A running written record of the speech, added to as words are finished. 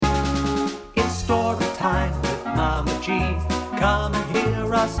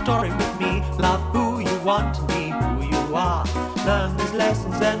story with me. Love who you want to be, who you are. Learn these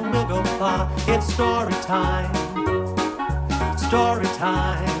lessons and we'll go far. It's story time. Story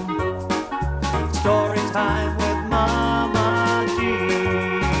time. Story time with Mama G.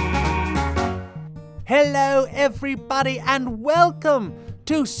 Hello everybody and welcome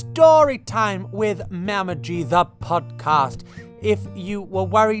to Story Time with Mama G, the podcast. If you were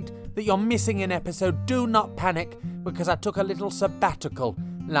worried that you're missing an episode, do not panic, because I took a little sabbatical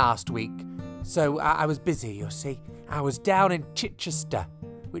last week. So I was busy, you see. I was down in Chichester,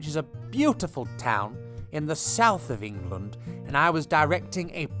 which is a beautiful town in the south of England, and I was directing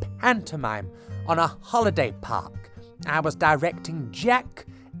a pantomime on a holiday park. I was directing Jack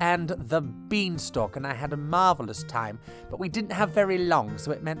and the Beanstalk, and I had a marvellous time, but we didn't have very long,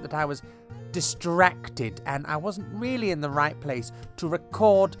 so it meant that I was distracted and I wasn't really in the right place to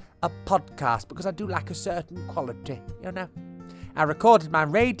record a podcast, because I do like a certain quality, you know. I recorded my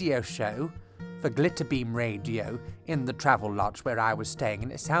radio show for Glitterbeam Radio in the travel lodge where I was staying,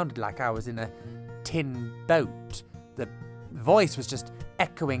 and it sounded like I was in a tin boat. The voice was just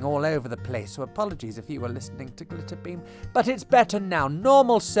echoing all over the place, so apologies if you were listening to Glitterbeam, but it's better now.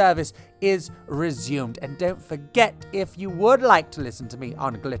 Normal service is resumed, and don't forget, if you would like to listen to me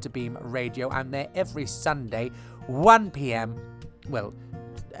on Glitterbeam Radio, I'm there every Sunday, 1 p.m, well,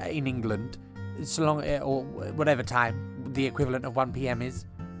 in England, so long, or whatever time the equivalent of 1 p.m. is,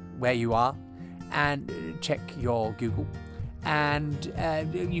 where you are, and check your Google. And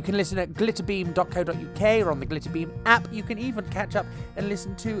you can listen at glitterbeam.co.uk or on the Glitterbeam app. You can even catch up and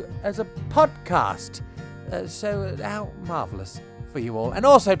listen to as a podcast. So how marvellous for you all. And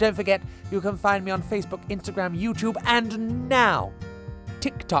also, don't forget, you can find me on Facebook, Instagram, YouTube, and now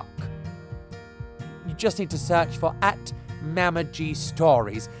TikTok. You just need to search for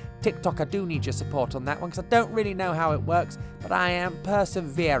 @MamaGStories. TikTok, I do need your support on that one, because I don't really know how it works, but I am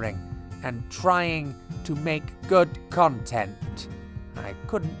persevering and trying to make good content. I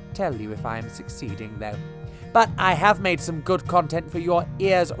couldn't tell you if I am succeeding, though. But I have made some good content for your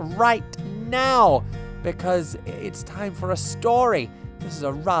ears right now, because it's time for a story. This is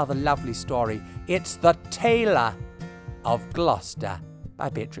a rather lovely story. It's The Tailor of Gloucester by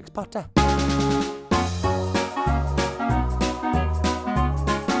Beatrix Potter.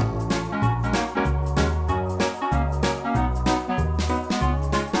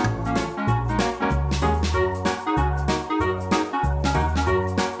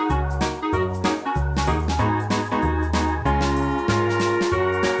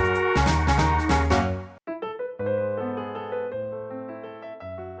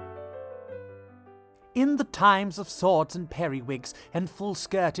 In the times of swords and periwigs and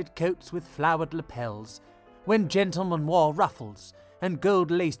full-skirted coats with flowered lapels, when gentlemen wore ruffles and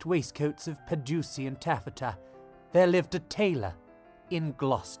gold-laced waistcoats of paduasie and taffeta, there lived a tailor in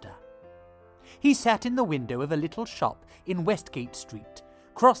Gloucester. He sat in the window of a little shop in Westgate Street,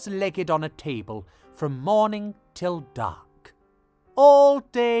 cross-legged on a table, from morning till dark. All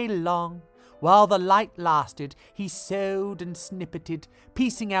day long, while the light lasted, he sewed and snippeted,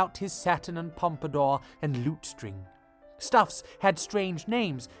 piecing out his satin and pompadour and lute-string. Stuffs had strange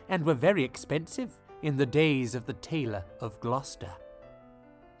names and were very expensive in the days of the Tailor of Gloucester.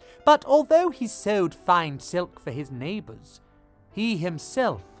 But although he sewed fine silk for his neighbours, he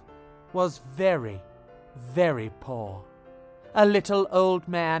himself was very, very poor. A little old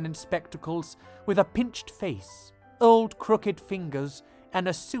man in spectacles, with a pinched face, old crooked fingers, and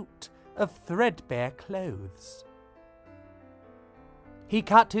a suit of threadbare clothes. He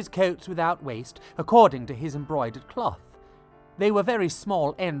cut his coats without waste, according to his embroidered cloth. They were very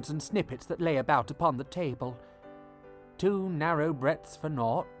small ends and snippets that lay about upon the table. 2 narrow breadths for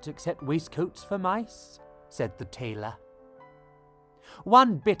naught, except waistcoats for mice, said the tailor.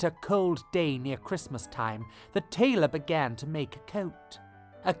 One bitter cold day near Christmas time, the tailor began to make a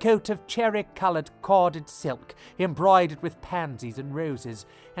coat of cherry-coloured corded silk, embroidered with pansies and roses,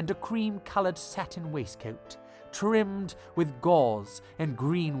 and a cream-coloured satin waistcoat, trimmed with gauze and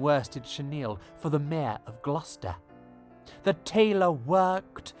green worsted chenille for the Mayor of Gloucester. The tailor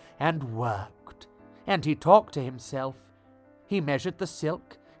worked and worked, and he talked to himself. He measured the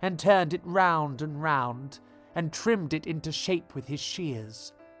silk, and turned it round and round, and trimmed it into shape with his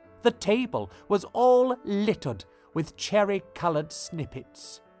shears. The table was all littered with cherry-coloured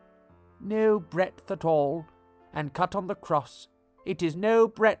snippets. No breadth at all, and cut on the cross. It is no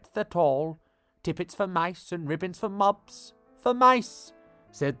breadth at all. Tippets for mice and ribbons for mobs. For mice,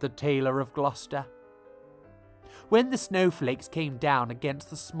 said the Tailor of Gloucester. When the snowflakes came down against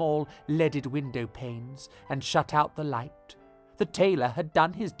the small leaded window panes and shut out the light, the tailor had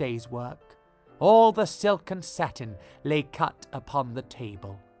done his day's work, All the silk and satin lay cut upon the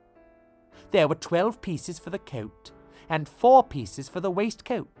table. There were 12 pieces for the coat, and 4 pieces for the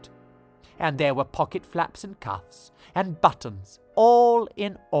waistcoat. And there were pocket flaps and cuffs, and buttons, all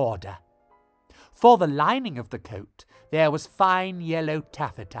in order. For the lining of the coat, there was fine yellow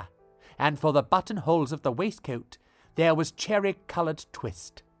taffeta, and for the buttonholes of the waistcoat, there was cherry-coloured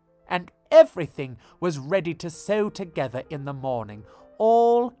twist. And everything was ready to sew together in the morning,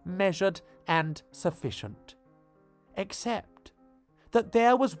 all measured and sufficient, except that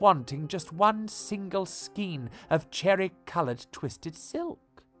there was wanting just one single skein of cherry-coloured twisted silk.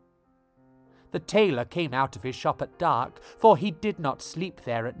 The tailor came out of his shop at dark, for he did not sleep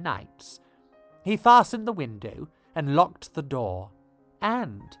there at nights. He fastened the window and locked the door,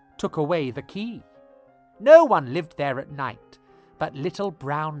 and took away the key. No one lived there at night but little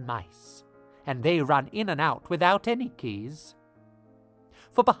brown mice, and they run in and out without any keys.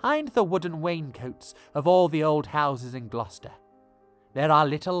 For behind the wooden waincoats of all the old houses in Gloucester, there are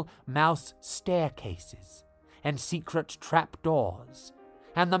little mouse staircases and secret trap-doors,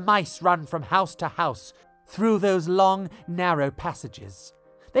 and the mice run from house to house through those long, narrow passages.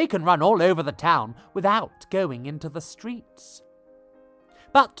 They can run all over the town without going into the streets.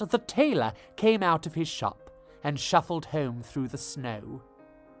 But the tailor came out of his shop and shuffled home through the snow.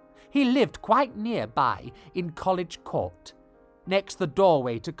 He lived quite near by in College Court, next the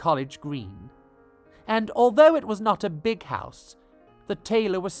doorway to College Green. And although it was not a big house, the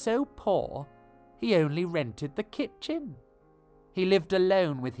tailor was so poor he only rented the kitchen. He lived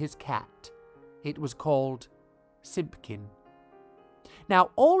alone with his cat. It was called Simpkin.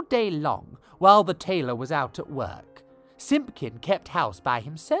 Now, all day long, while the tailor was out at work, Simpkin kept house by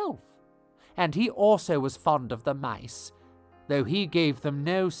himself, and he also was fond of the mice, though he gave them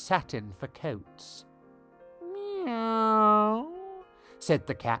no satin for coats. "Meow," said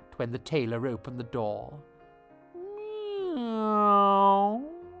the cat when the tailor opened the door. "Meow."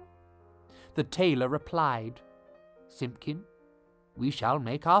 The tailor replied, "Simpkin, we shall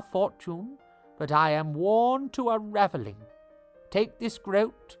make our fortune, but I am worn to a ravelling. Take this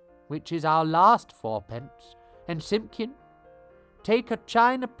groat, which is our last 4pence, and Simpkin, take a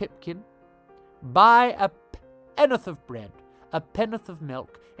china pipkin, buy a penn'orth of bread, a penn'orth of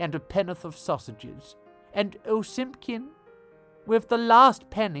milk, and a penn'orth of sausages, and, oh, Simpkin, with the last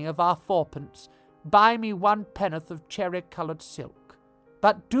penny of our 4pence, buy me 1 penn'orth of cherry-coloured silk.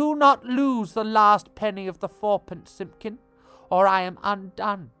 But do not lose the last penny of the 4pence, Simpkin, or I am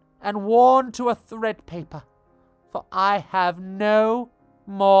undone and worn to a thread paper, for I have no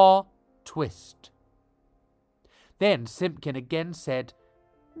more twist." Then Simpkin again said,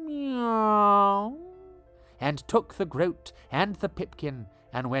 "Meow," and took the groat and the pipkin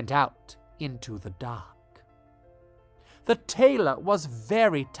and went out into the dark. The tailor was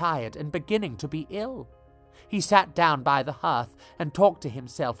very tired and beginning to be ill. He sat down by the hearth and talked to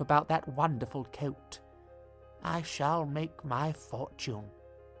himself about that wonderful coat. "I shall make my fortune.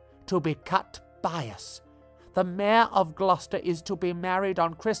 To be cut bias. The Mayor of Gloucester is to be married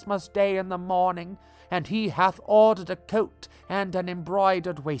on Christmas Day in the morning, and he hath ordered a coat and an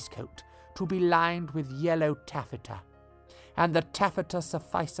embroidered waistcoat, to be lined with yellow taffeta. And the taffeta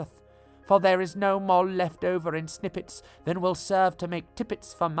sufficeth, for there is no more left over in snippets than will serve to make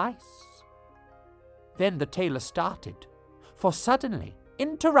tippets for mice." Then the tailor started, for suddenly,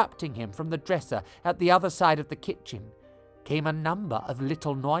 interrupting him from the dresser at the other side of the kitchen, came a number of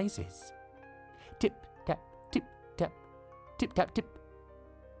little noises. Tip-tap, tip-tap, tip-tap-tip.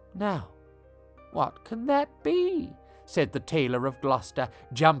 "Now, what can that be?" said the tailor of Gloucester,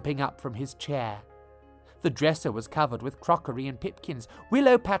 jumping up from his chair. The dresser was covered with crockery and pipkins,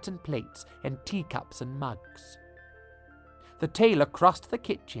 willow-patterned plates, and teacups and mugs. The tailor crossed the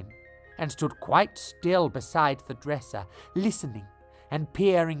kitchen and stood quite still beside the dresser, listening and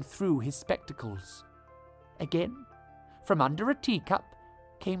peering through his spectacles. Again, from under a teacup,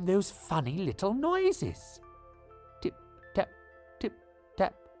 came those funny little noises. Tip-tap,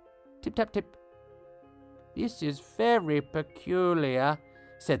 tip-tap, tip-tap-tip. "This is very peculiar,"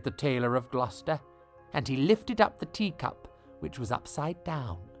 said the tailor of Gloucester, and he lifted up the teacup, which was upside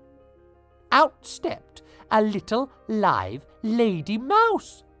down. Out stepped a little live lady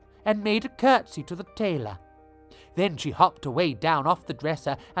mouse, and made a curtsy to the tailor. Then she hopped away down off the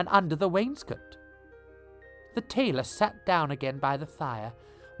dresser and under the wainscot. The tailor sat down again by the fire,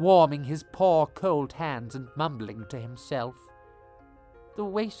 warming his poor cold hands and mumbling to himself. "The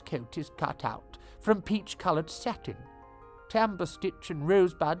waistcoat is cut out from peach-coloured satin, tambour stitch and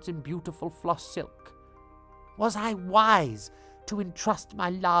rosebuds in beautiful floss silk. Was I wise to entrust my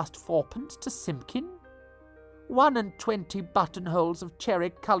last 4pence to Simpkin? 21 buttonholes of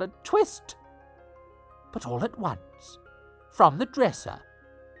cherry-coloured twist, But all at once, from the dresser,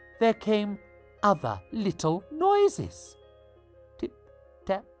 there came other little noises.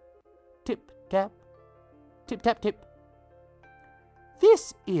 Tip-tap, tip-tap, tip-tap-tip.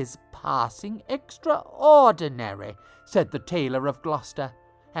 "This is passing extraordinary," said the Tailor of Gloucester,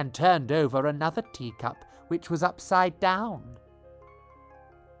 and turned over another teacup which was upside down.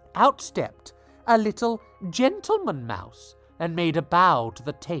 Out stepped a little gentleman mouse and made a bow to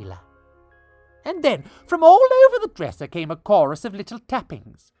the tailor. And then from all over the dresser came a chorus of little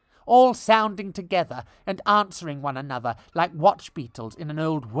tappings, all sounding together and answering one another like watch beetles in an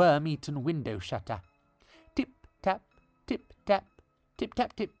old worm-eaten window shutter. Tip-tap, tip-tap,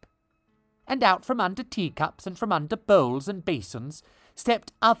 tip-tap-tip. And out from under teacups and from under bowls and basins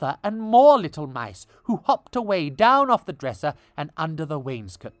stepped other and more little mice, who hopped away down off the dresser and under the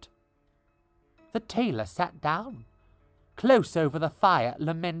wainscot. The tailor sat down, close over the fire,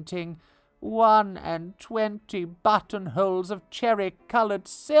 lamenting, 21 buttonholes of cherry-coloured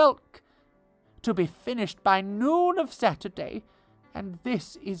silk, to be finished by noon of Saturday, and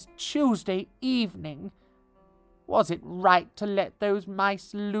this is Tuesday evening. Was it right to let those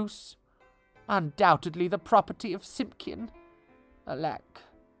mice loose? Undoubtedly the property of Simpkin. Alack,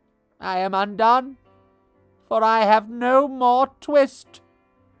 I am undone, for I have no more twist."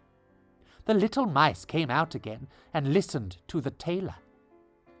 The little mice came out again and listened to the tailor.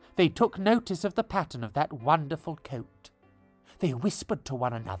 They took notice of the pattern of that wonderful coat. They whispered to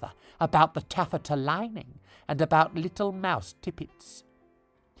one another about the taffeta lining and about little mouse tippets.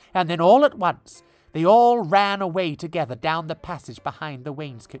 And then all at once they all ran away together down the passage behind the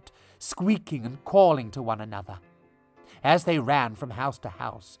wainscot, squeaking and calling to one another. As they ran from house to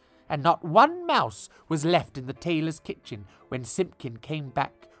house, and not one mouse was left in the tailor's kitchen when Simpkin came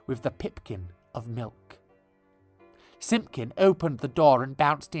back with the pipkin of milk. Simpkin opened the door and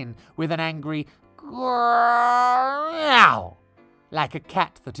bounced in with an angry growl, like a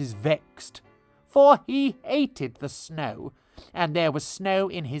cat that is vexed, for he hated the snow, and there was snow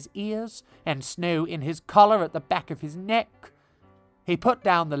in his ears and snow in his collar at the back of his neck. He put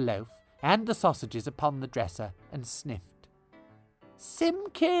down the loaf and the sausages upon the dresser and sniffed.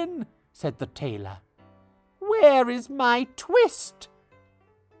 "Simpkin," said the tailor, "where is my twist?"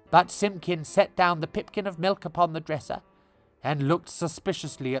 But Simpkin set down the pipkin of milk upon the dresser and looked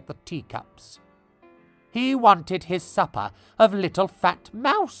suspiciously at the teacups. He wanted his supper of little fat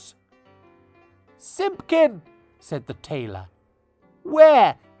mouse. "Simpkin," said the tailor,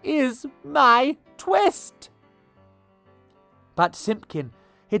 "where is my twist?" But Simpkin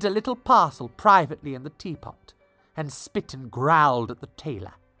hid a little parcel privately in the teapot, and spit and growled at the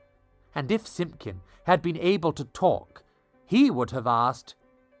tailor. And if Simpkin had been able to talk, he would have asked,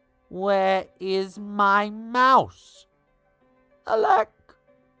 "Where is my mouse?" "Alack,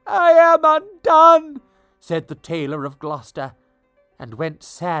 I am undone," said the Tailor of Gloucester, and went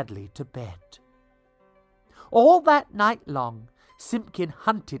sadly to bed. All that night long, Simpkin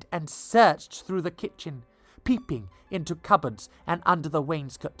hunted and searched through the kitchen, peeping into cupboards and under the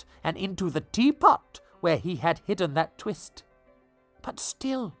wainscot, and into the teapot where he had hidden that twist. But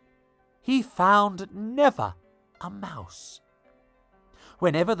still he found never a mouse.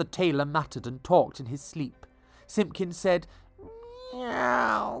 Whenever the tailor muttered and talked in his sleep, Simpkin said,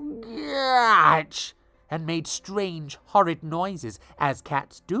 "Meow, gotch," and made strange, horrid noises, as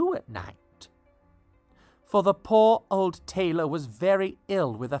cats do at night. For the poor old tailor was very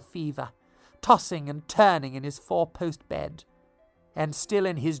ill with a fever, tossing and turning in his four-post bed, and still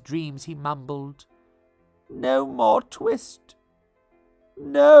in his dreams he mumbled, "No more twist,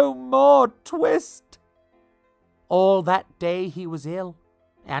 no more twist." All that day he was ill,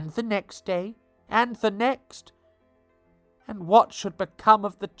 and the next day, and the next. And what should become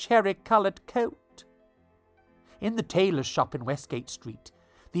of the cherry-coloured coat? In the tailor's shop in Westgate Street,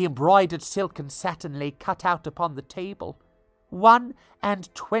 the embroidered silk and satin lay cut out upon the table, 21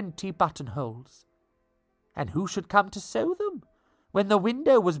 buttonholes. And who should come to sew them, when the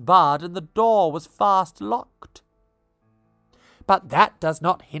window was barred and the door was fast locked? But that does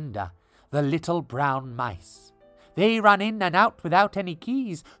not hinder the little brown mice. They run in and out without any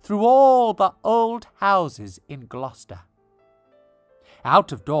keys through all the old houses in Gloucester.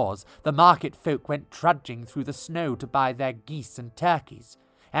 Out of doors, the market folk went trudging through the snow to buy their geese and turkeys,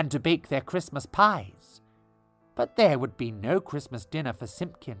 and to bake their Christmas pies. But there would be no Christmas dinner for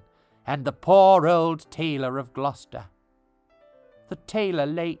Simpkin and the poor old Tailor of Gloucester. The tailor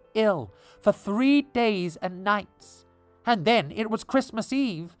lay ill for 3 days and nights, and then it was Christmas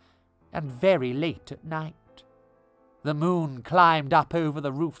Eve, and very late at night. The moon climbed up over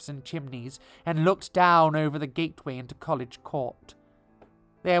the roofs and chimneys, and looked down over the gateway into College Court.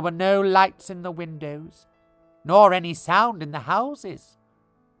 There were no lights in the windows, nor any sound in the houses.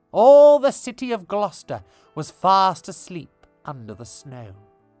 All the city of Gloucester was fast asleep under the snow.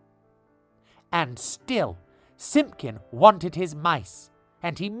 And still Simpkin wanted his mice,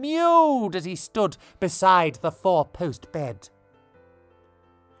 and he mewed as he stood beside the four-post bed.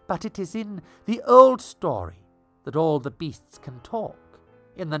 But it is in the old story that all the beasts can talk.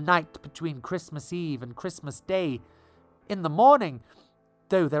 In the night between Christmas Eve and Christmas Day, in the morning,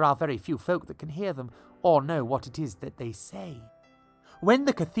 though there are very few folk that can hear them or know what it is that they say. When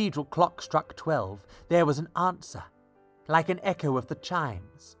the cathedral clock struck 12, there was an answer, like an echo of the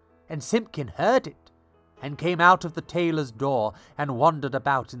chimes, and Simpkin heard it, and came out of the tailor's door and wandered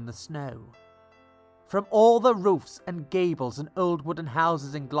about in the snow. From all the roofs and gables and old wooden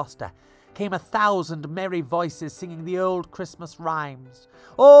houses in Gloucester came 1,000 merry voices singing the old Christmas rhymes,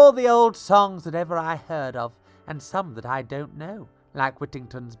 all the old songs that ever I heard of, and some that I don't know, like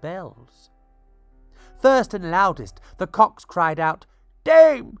Whittington's bells. First and loudest, the cocks cried out,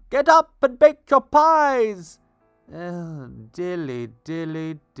 "Dame, get up and bake your pies!" "Oh, dilly,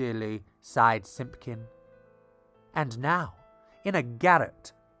 dilly, dilly," sighed Simpkin. And now, in a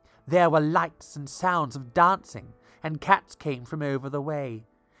garret, there were lights and sounds of dancing, and cats came from over the way.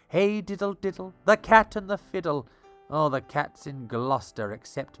 Hey diddle diddle, the cat and the fiddle. All the cats in Gloucester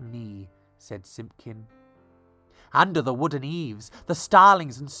except me, said Simpkin. Under the wooden eaves, the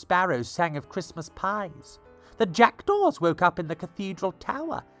starlings and sparrows sang of Christmas pies. The jackdaws woke up in the cathedral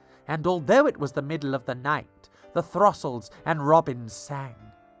tower, and although it was the middle of the night, the throstles and robins sang.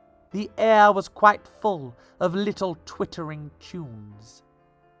 The air was quite full of little twittering tunes.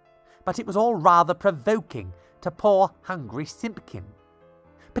 But it was all rather provoking to poor hungry Simpkin.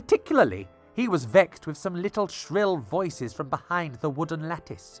 Particularly, he was vexed with some little shrill voices from behind the wooden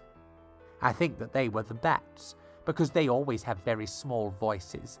lattice. I think that they were the bats, because they always have very small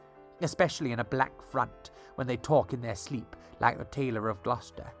voices, especially in a black front when they talk in their sleep like the Tailor of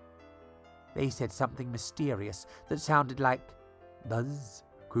Gloucester. They said something mysterious that sounded like, "Buzz,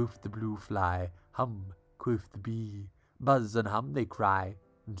 quoth the blue fly, hum, quoth the bee, buzz and hum they cry,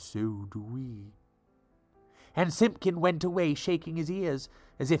 and so do we." And Simpkin went away shaking his ears,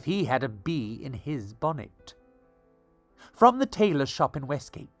 as if he had a bee in his bonnet. From the tailor's shop in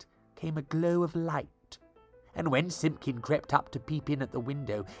Westgate came a glow of light, and when Simpkin crept up to peep in at the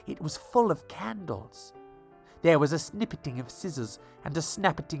window, it was full of candles. There was a snippeting of scissors and a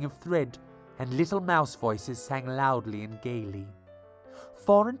snappeting of thread, and little mouse voices sang loudly and gaily.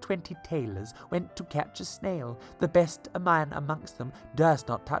 24 tailors went to catch a snail. The best a man amongst them durst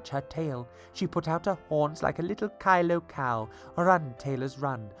not touch her tail. She put out her horns like a little Kylo cow. Run, tailors,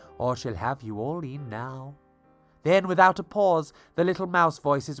 run, or she'll have you all in now. Then, without a pause, the little mouse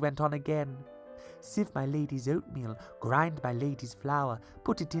voices went on again. Sieve my lady's oatmeal, grind my lady's flour,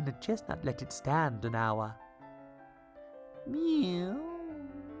 put it in a chestnut, let it stand an hour. Meow,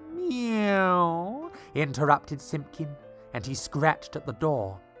 meow, interrupted Simpkin, and he scratched at the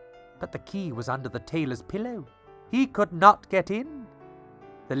door. But the key was under the tailor's pillow. He could not get in.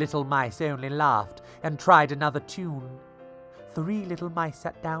 The little mice only laughed and tried another tune. 3 little mice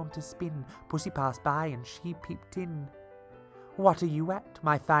sat down to spin. Pussy passed by and she peeped in. What are you at,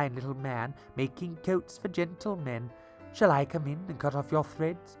 my fine little man, making coats for gentlemen? Shall I come in and cut off your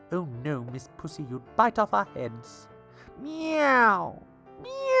threads? Oh no, Miss Pussy, you'd bite off our heads. Meow,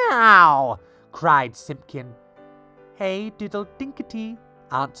 meow, cried Simpkin. Hey diddle dinkety,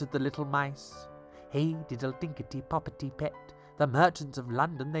 answered the little mice. Hey diddle dinkety poppety pet, the merchants of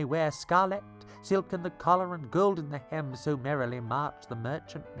London they wear scarlet, silk in the collar and gold in the hem, so merrily march the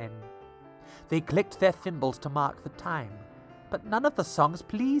merchantmen. They clicked their thimbles to mark the time, but none of the songs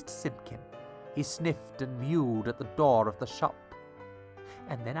pleased Simpkin. He sniffed and mewed at the door of the shop.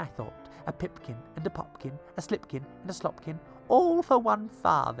 And then I thought, a pipkin and a popkin, a slipkin and a slopkin, all for 1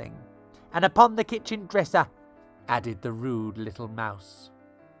 farthing. And upon the kitchen dresser, added the rude little mouse.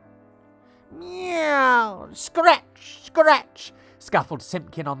 Meow! Scratch! Scratch! Scuffled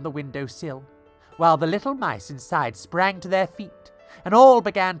Simpkin on the window sill, while the little mice inside sprang to their feet, and all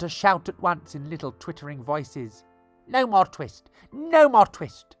began to shout at once in little twittering voices. No more twist! No more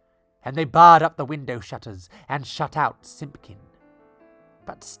twist! And they barred up the window shutters and shut out Simpkin.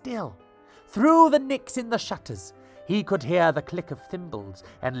 But still, through the nicks in the shutters, he could hear the click of thimbles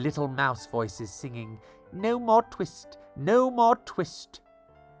and little mouse voices singing, No more twist! No more twist!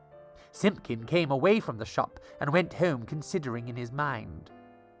 Simpkin came away from the shop and went home considering in his mind.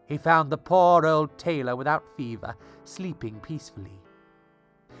 He found the poor old tailor without fever, sleeping peacefully.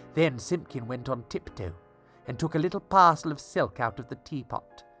 Then Simpkin went on tiptoe and took a little parcel of silk out of the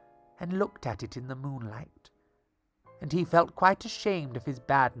teapot and looked at it in the moonlight. and he felt quite ashamed of his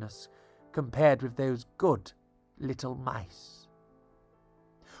badness compared with those good little mice.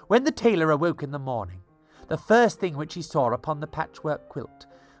 When the tailor awoke in the morning, the first thing which he saw upon the patchwork quilt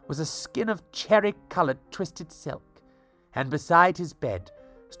was a skin of cherry-coloured twisted silk, and beside his bed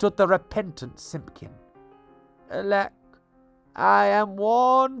stood the repentant Simpkin. "Alack, I am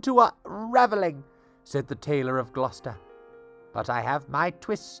worn to a ravelling," said the Tailor of Gloucester, "but I have my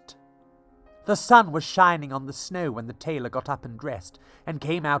twist." The sun was shining on the snow when the tailor got up and dressed, and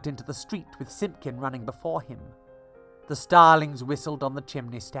came out into the street with Simpkin running before him. The starlings whistled on the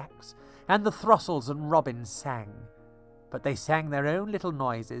chimney stacks, and the throstles and robins sang. But they sang their own little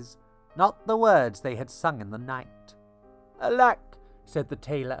noises, not the words they had sung in the night. "Alack," said the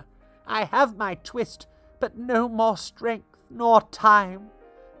tailor, "I have my twist, but no more strength nor time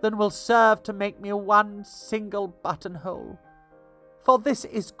than will serve to make me one single buttonhole. For this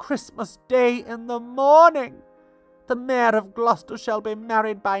is Christmas Day in the morning. The Mayor of Gloucester shall be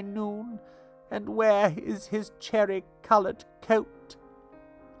married by noon, and where is his cherry-coloured coat?"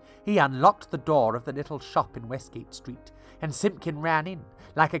 He unlocked the door of the little shop in Westgate Street, and Simpkin ran in,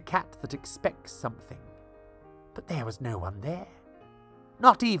 like a cat that expects something. But there was no one there,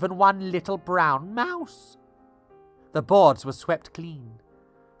 not even one little brown mouse. The boards were swept clean.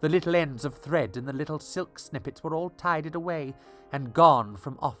 The little ends of thread and the little silk snippets were all tidied away and gone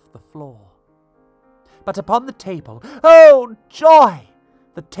from off the floor. But upon the table, oh joy!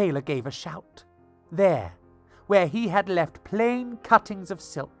 The tailor gave a shout. There, where he had left plain cuttings of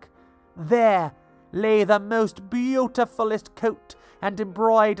silk, there lay the most beautifullest coat and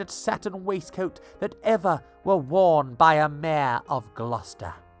embroidered satin waistcoat that ever were worn by a mayor of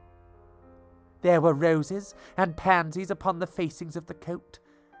Gloucester. There were roses and pansies upon the facings of the coat,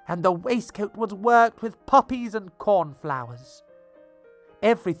 and the waistcoat was worked with poppies and cornflowers.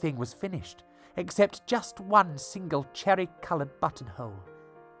 Everything was finished, except just one single cherry-coloured buttonhole,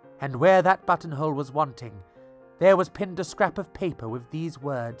 and where that buttonhole was wanting, there was pinned a scrap of paper with these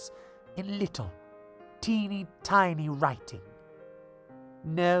words in little, teeny-tiny writing: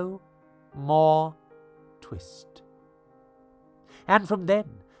 "No more twist." And from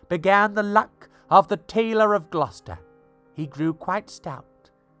then began the luck of the Tailor of Gloucester. He grew quite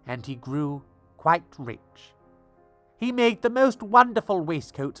stout, and he grew quite rich. He made the most wonderful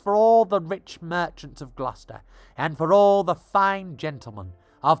waistcoats for all the rich merchants of Gloucester, and for all the fine gentlemen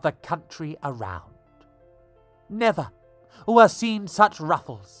of the country around. Never were seen such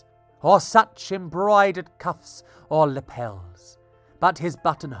ruffles, or such embroidered cuffs or lapels, but his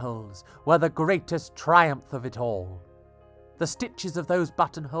buttonholes were the greatest triumph of it all. The stitches of those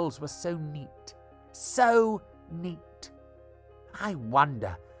buttonholes were so neat, so neat. I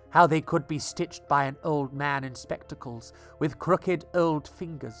wonder how they could be stitched by an old man in spectacles, with crooked old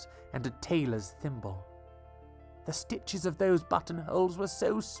fingers and a tailor's thimble. The stitches of those buttonholes were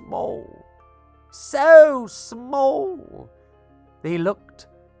so small, so small. They looked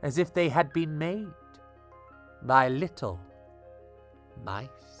as if they had been made by little mice.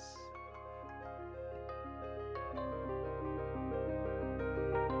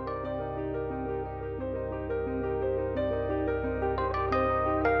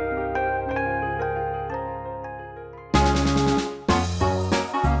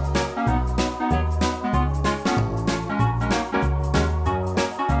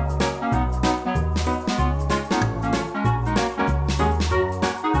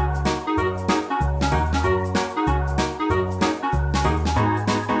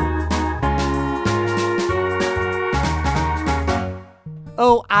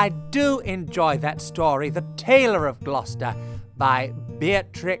 Oh, I do enjoy that story, The Tailor of Gloucester, by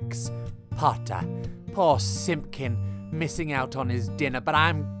Beatrix Potter. Poor Simpkin missing out on his dinner, but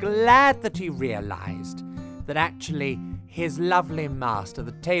I'm glad that he realised that actually his lovely master,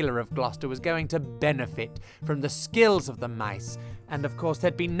 the Tailor of Gloucester, was going to benefit from the skills of the mice. And of course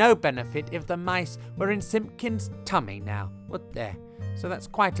there'd be no benefit if the mice were in Simpkin's tummy now, would there? So that's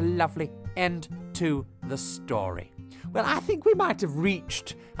quite a lovely end to the story. Well, I think we might have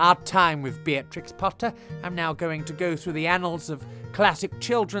reached our time with Beatrix Potter. I'm now going to go through the annals of classic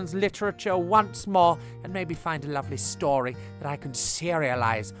children's literature once more and maybe find a lovely story that I can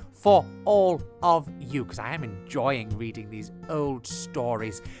serialise for all of you, because I am enjoying reading these old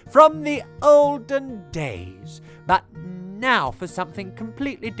stories from the olden days. But now for something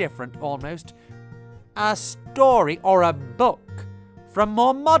completely different almost. A story or a book from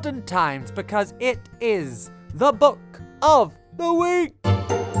more modern times, because it is the book of the week.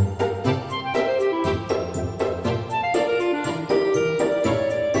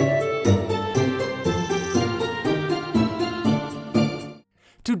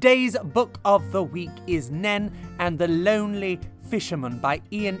 Today's book of the week is Nen and the Lonely Fisherman by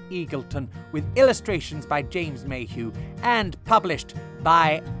Ian Eagleton, with illustrations by James Mayhew, and published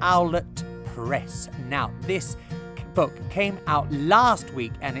by Owlet Press. Now, this book came out last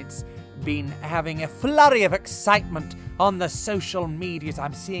week, and it's been having a flurry of excitement on the social medias.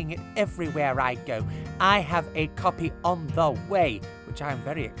 I'm seeing it everywhere I go. I have a copy on the way, which I'm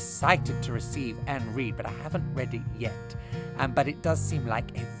very excited to receive and read, but I haven't read it yet. But it does seem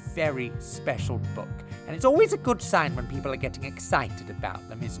like a very special book. And it's always a good sign when people are getting excited about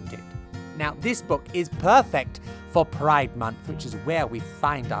them, isn't it? Now, this book is perfect for Pride Month, which is where we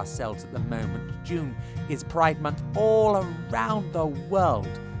find ourselves at the moment. June is Pride Month all around the world,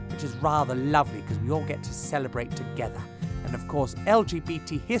 which is rather lovely because we all get to celebrate together. And of course,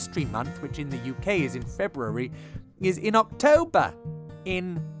 LGBT History Month, which in the UK is in February, is in October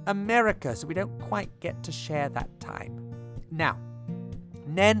in America, so we don't quite get to share that time. Now,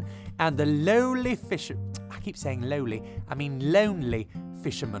 Nen and the Lonely Fisherman, I keep saying lowly, I mean lonely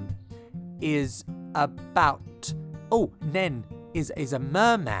fisherman, is about, Nen is a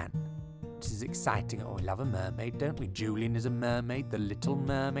merman, which is exciting. Oh, I love a mermaid, don't we? Julian is a mermaid, the little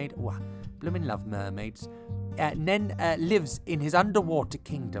mermaid. Oh, I blooming love mermaids. Nen lives in his underwater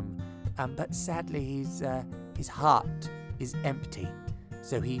kingdom, but sadly his heart is empty.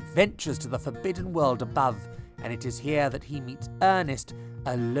 So he ventures to the forbidden world above, and it is here that he meets Ernest,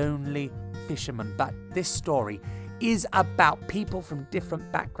 a lonely fisherman. But this story is about people from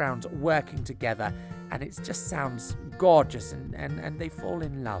different backgrounds working together, and it just sounds gorgeous, and they fall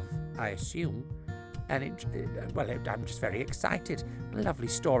in love, I assume. And I'm just very excited. A lovely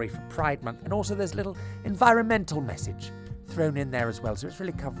story for Pride Month. And also there's a little environmental message thrown in there as well. So it's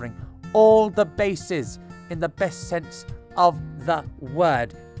really covering all the bases in the best sense of the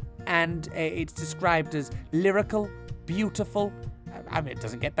word. And it's described as lyrical, beautiful. I mean, it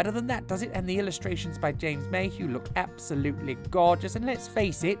doesn't get better than that, does it? And the illustrations by James Mayhew look absolutely gorgeous. And let's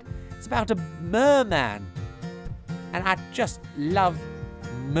face it, it's about a merman. And I just love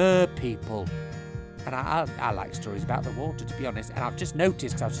mer people. And I like stories about the water, to be honest. And I've just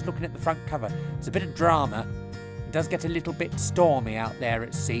noticed, because I was just looking at the front cover, there's a bit of drama. It does get a little bit stormy out there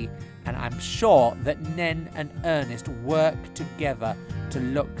at sea. And I'm sure that Nen and Ernest work together to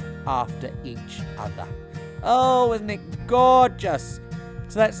look after each other. Oh, isn't it gorgeous?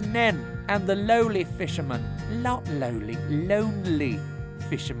 So that's Nen and the Lowly Fisherman. Not lowly, lonely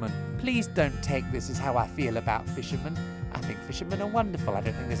fisherman. Please don't take this as how I feel about fishermen. I think fishermen are wonderful. I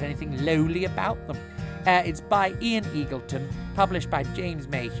don't think there's anything lowly about them. It's by Ian Eagleton, published by James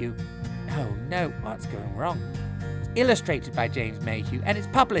Mayhew. Oh no, what's going wrong? It's illustrated by James Mayhew, and it's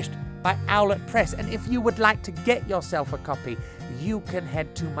published by Owlet Press. And if you would like to get yourself a copy, you can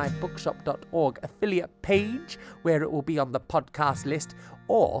head to my bookshop.org affiliate page, where it will be on the podcast list.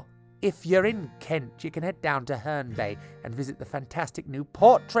 Or if you're in Kent, you can head down to Herne Bay and visit the fantastic new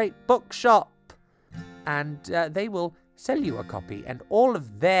Portrait Bookshop. And they will sell you a copy, and all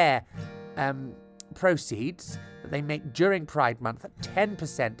of their proceeds that they make during Pride Month,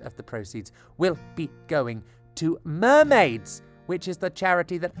 10% of the proceeds will be going to mermaids, which is the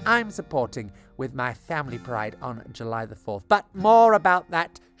charity that I'm supporting with my family pride on July the 4th. But more about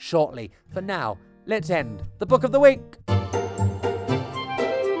that shortly. For now, let's end the Book of the Week.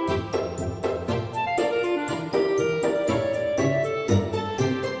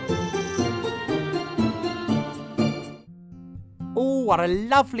 What a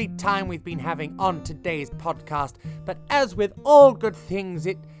lovely time we've been having on today's podcast. But as with all good things,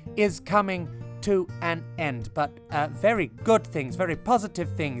 it is coming to an end. But very good things, very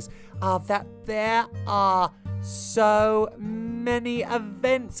positive things are that there are so many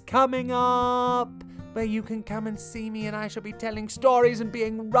events coming up where you can come and see me, and I shall be telling stories and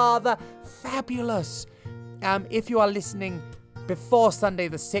being rather fabulous. If you are listening before Sunday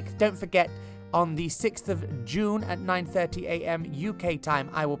the 6th, don't forget, on the 6th of June at 9:30 a.m. UK time,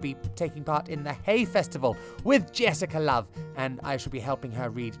 I will be taking part in the Hay Festival with Jessica Love, and I shall be helping her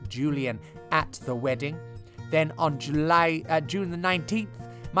read Julian at the wedding. Then on June the 19th,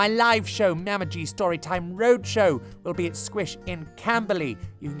 my live show, Mama G Storytime Roadshow, will be at Squish in Camberley.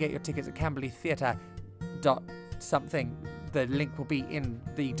 You can get your tickets at camberleytheatre.something. The link will be in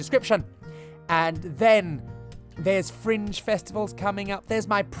the description. And then there's fringe festivals coming up. There's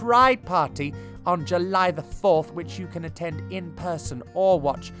my Pride Party on July the 4th, which you can attend in person or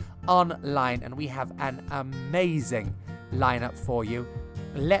watch online. And we have an amazing lineup for you.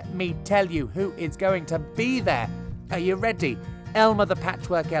 Let me tell you who is going to be there. Are you ready? Elmer the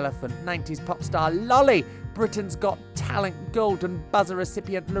Patchwork Elephant, 90s pop star Lolly, Britain's Got Talent Golden Buzzer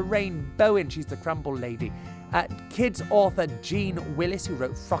recipient Lorraine Bowen, she's the Crumble Lady, kids author Jean Willis, who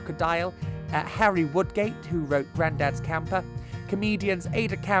wrote Crocodile, Harry Woodgate, who wrote Grandad's Camper, comedians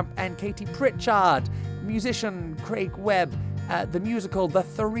Ada Camp and Katie Pritchard, musician Craig Webb, the musical The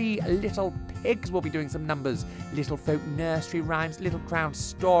Three Little Pigs will be doing some numbers, Little Folk nursery rhymes, Little Crown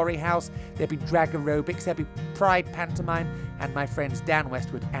Story House, there'll be drag aerobics, there'll be Pride Pantomime, and my friends Dan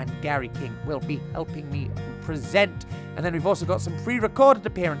Westwood and Gary King will be helping me present. And then we've also got some pre-recorded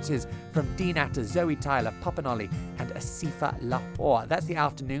appearances from Dean Atter, Zoe Tyler, Papanoli, and Asifa Lahore. That's the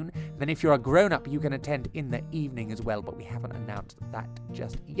afternoon. Then if you're a grown-up, you can attend in the evening as well, but we haven't announced that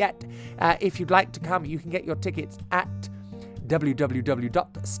just yet. If you'd like to come, you can get your tickets at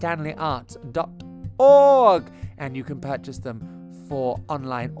www.stanleyarts.org, and you can purchase them for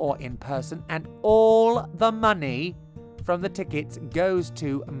online or in person, and all the money from the tickets goes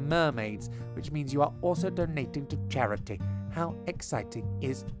to mermaids, which means you are also donating to charity. How exciting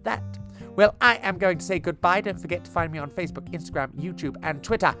is that? Well, I am going to say goodbye. Don't forget to find me on Facebook, Instagram, YouTube, and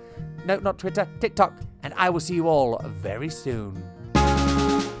Twitter. No, not Twitter, TikTok. And I will see you all very soon.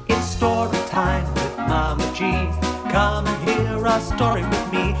 It's story time with Mama G. Come and hear a story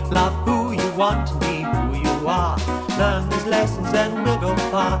with me. Love who you want to be, who you are. Learn these lessons and we'll go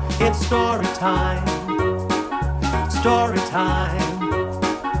far. It's story time. Story time.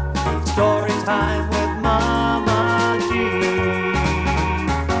 Story time.